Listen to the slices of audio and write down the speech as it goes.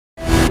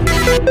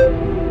Students,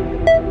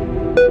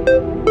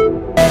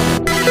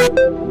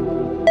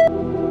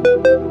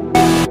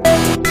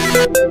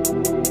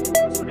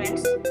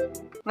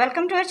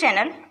 welcome to our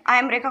channel. I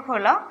am रेखा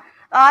खोला।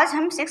 आज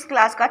हम 6th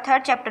क्लास का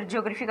 3rd चैप्टर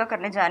ज्योग्राफी का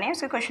करने जा रहे हैं।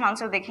 उसके क्वेश्चन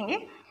आंसर देखेंगे।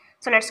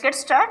 So let's get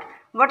start.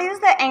 What is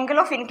the angle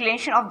of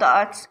inclination of the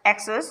अर्थ's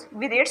axis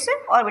with its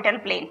orbital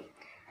plane?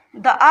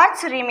 The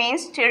earth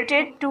remains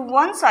tilted to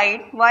one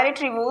side while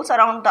it revolves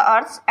around the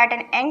earth at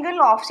an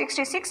angle of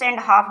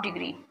 66.5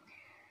 degree.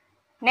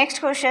 Next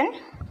question.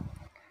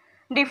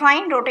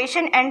 Define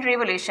rotation and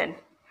revolution.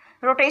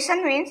 Rotation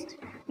means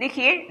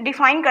देखिए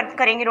define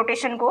करेंगे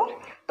rotation को,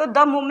 तो the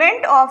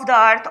movement of the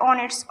earth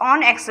on it's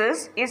on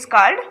axis is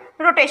called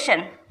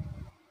rotation.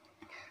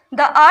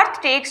 The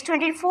earth takes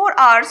 24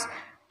 hours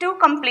to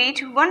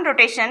complete one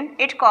rotation,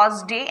 it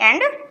cause day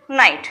and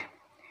night.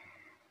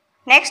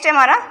 Next है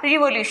हमारा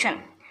revolution.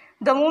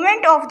 The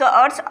movement of the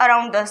earth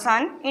around the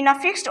sun in a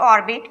fixed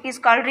orbit is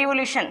called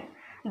revolution.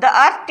 The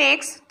earth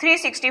takes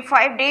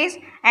 365 days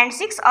and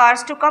 6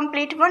 hours to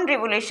complete one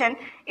revolution,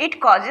 it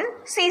causes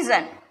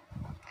season.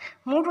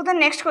 Move to the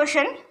next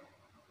question.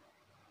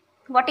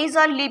 What is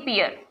a leap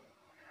year?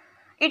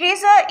 It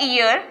is a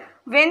year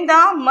when the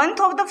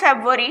month of the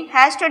February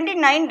has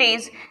 29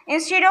 days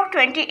instead of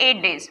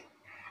 28 days.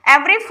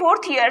 Every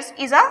 4th year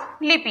is a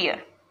leap year.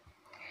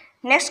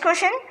 Next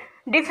question.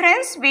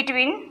 Difference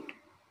between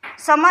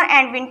summer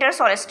and winter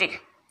solstice.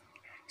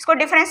 इसको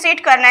differentiate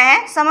करना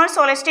है summer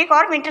सोलिस्टिक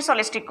और winter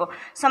सोलिस्टिक को।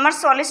 Summer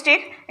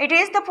सोलिस्टिक, it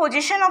is the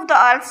position of the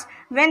earth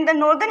when the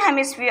northern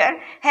hemisphere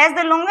has the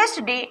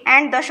longest day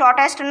and the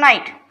shortest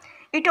night.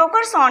 It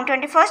occurs on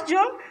 21st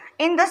June.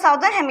 In the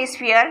southern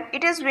hemisphere,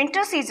 it is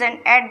winter season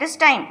at this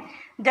time.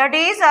 The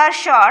days are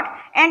short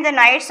and the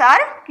nights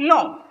are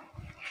long.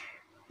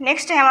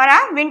 Next है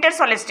हमारा winter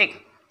सोलिस्टिक।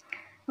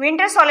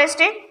 Winter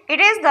solstice,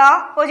 it is the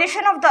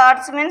position of the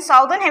earth when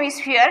southern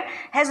hemisphere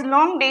has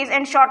long days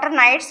and shorter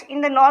nights.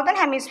 In the northern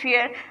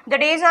hemisphere, the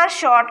days are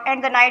short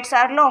and the nights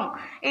are long.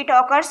 It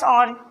occurs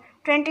on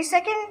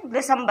 22nd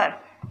December.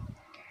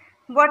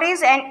 What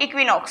is an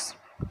equinox?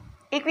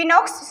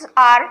 Equinoxes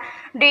are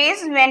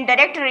days when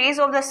direct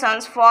rays of the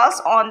sun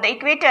falls on the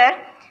equator.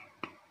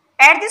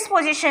 At this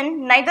position,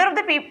 neither of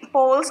the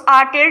poles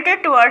are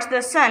tilted towards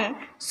the sun,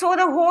 so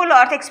the whole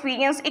earth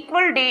experiences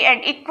equal day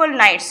and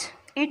equal nights.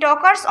 It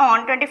occurs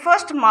on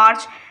 21st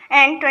March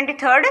and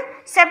 23rd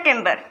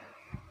September.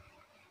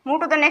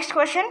 Move to the next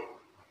question.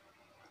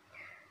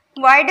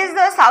 Why does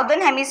the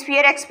southern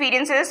hemisphere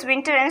experiences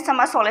winter and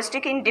summer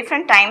solstice in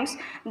different times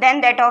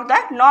than that of the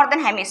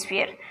northern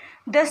hemisphere?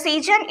 The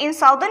season in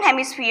southern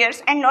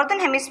hemispheres and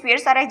northern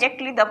hemispheres are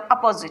exactly the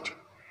opposite.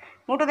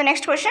 Move to the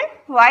next question.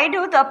 Why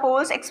do the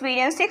poles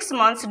experience 6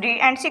 months day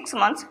and 6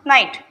 months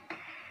night?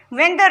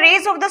 When the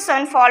rays of the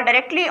sun fall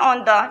directly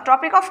on the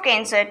Tropic of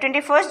Cancer,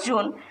 21st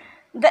June,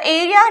 the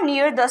area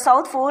near the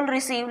South Pole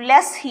receive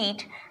less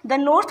heat. The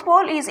North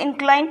Pole is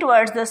inclined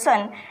towards the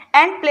sun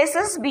and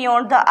places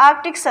beyond the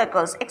Arctic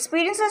circles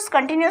experiences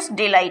continuous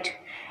daylight.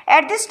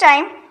 At this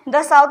time,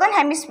 the Southern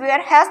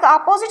Hemisphere has the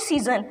opposite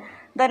season.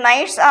 The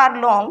nights are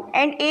long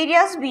and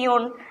areas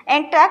beyond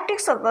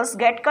Antarctic circles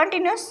get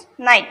continuous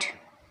night.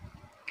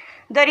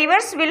 The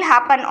reverse will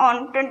happen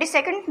on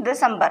 22nd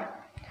December.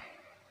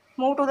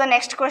 Move to the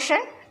next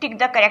question. Tick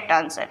the correct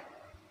answer.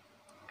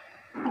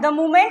 The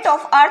movement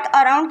of Earth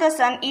around the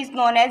Sun is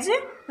known as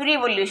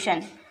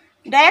revolution.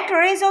 Direct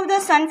rays of the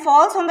Sun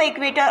falls on the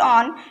equator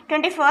on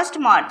 21st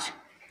March.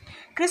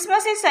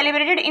 Christmas is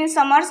celebrated in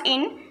summers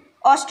in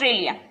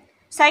Australia.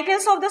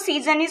 Cycles of the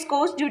season is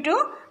caused due to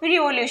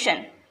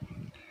revolution.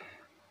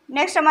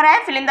 Next हमारा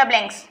है fill in the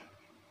blanks.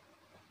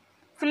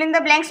 Fill in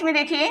the blanks में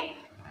देखिए,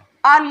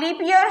 a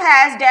leap year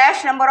has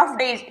dash number of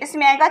days.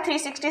 इसमें आएगा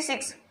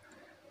 366.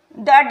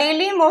 The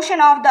daily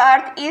motion of the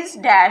Earth is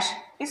dash.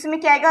 इसमें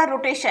क्या आएगा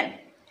rotation.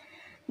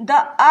 The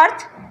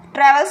earth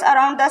travels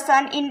around the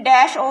sun in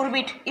dash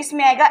orbit,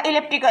 इसमें आएगा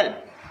elliptical.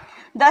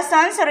 The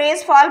sons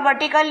raise fall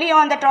vertically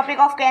on the tropic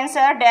of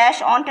cancer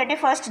dash on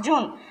 21st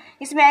June,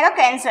 इसमें आएगा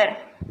cancer.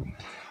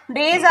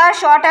 Days are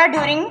shorter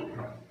during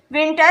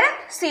winter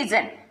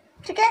season.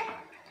 ठीक है,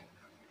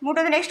 move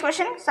to the next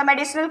question. Some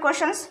additional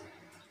questions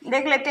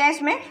देख लेते हैं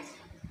इसमें।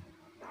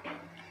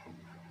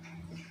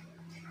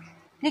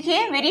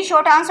 देखिए, very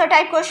short answer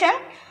type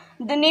question.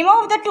 The name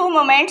of the two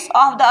moments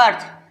of the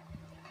earth.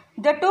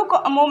 The two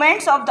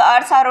movements of the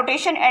earth are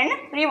rotation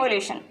and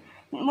revolution.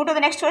 Move to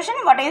the next question.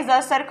 What is the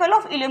circle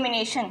of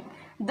illumination?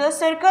 The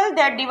circle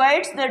that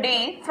divides the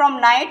day from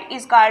night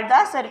is called the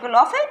circle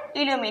of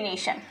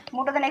illumination.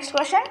 Move to the next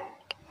question.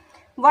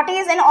 What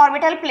is an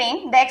orbital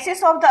plane? The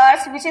axis of the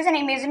earth, which is an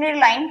imaginary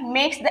line,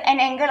 makes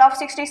an angle of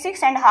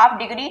 66.5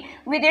 degree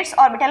with its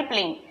orbital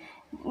plane.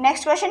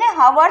 Next question is,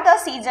 how are the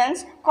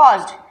seasons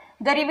caused?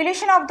 The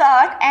revolution of the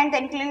earth and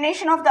the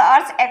inclination of the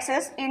earth's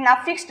axis in a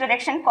fixed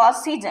direction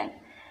cause season.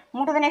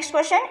 Move to the next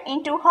question.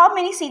 Into how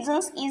many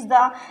seasons is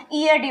the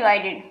year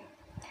divided?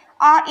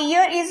 A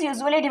year is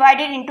usually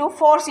divided into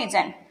 4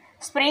 seasons: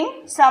 spring,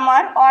 summer,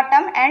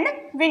 autumn and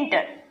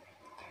winter.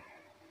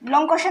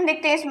 Long question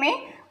देखते हैं इसमें.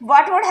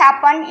 What would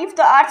happen if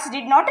the earth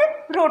did not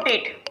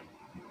rotate?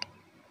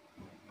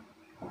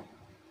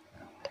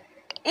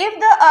 If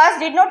the earth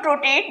did not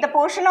rotate, the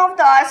portion of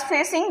the earth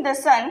facing the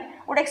sun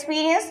would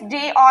experience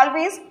day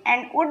always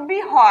and would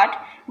be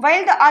hot,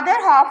 while the other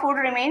half would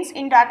remain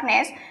in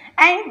darkness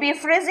and be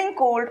freezing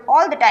cold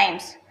all the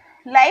times.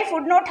 Life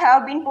would not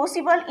have been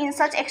possible in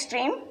such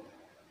extreme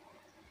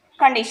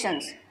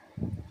conditions.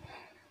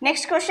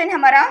 Next question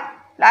हमारा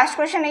last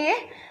question है ये.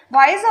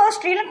 Why is the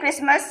Australian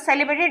Christmas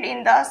celebrated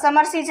in the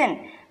summer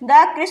season?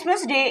 The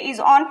Christmas day is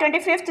on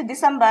 25th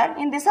December.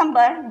 In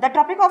December, the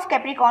Tropic of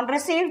Capricorn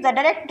receives the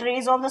direct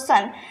rays of the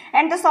sun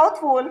and the South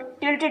Pole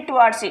tilted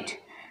towards it.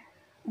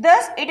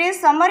 Thus, it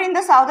is summer in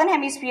the Southern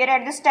Hemisphere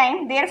at this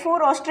time.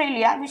 Therefore,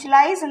 Australia, which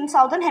lies in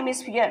Southern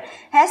Hemisphere,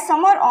 has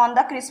summer on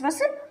the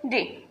Christmas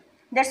day.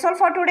 That's all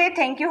for today.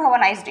 Thank you. Have a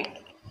nice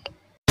day.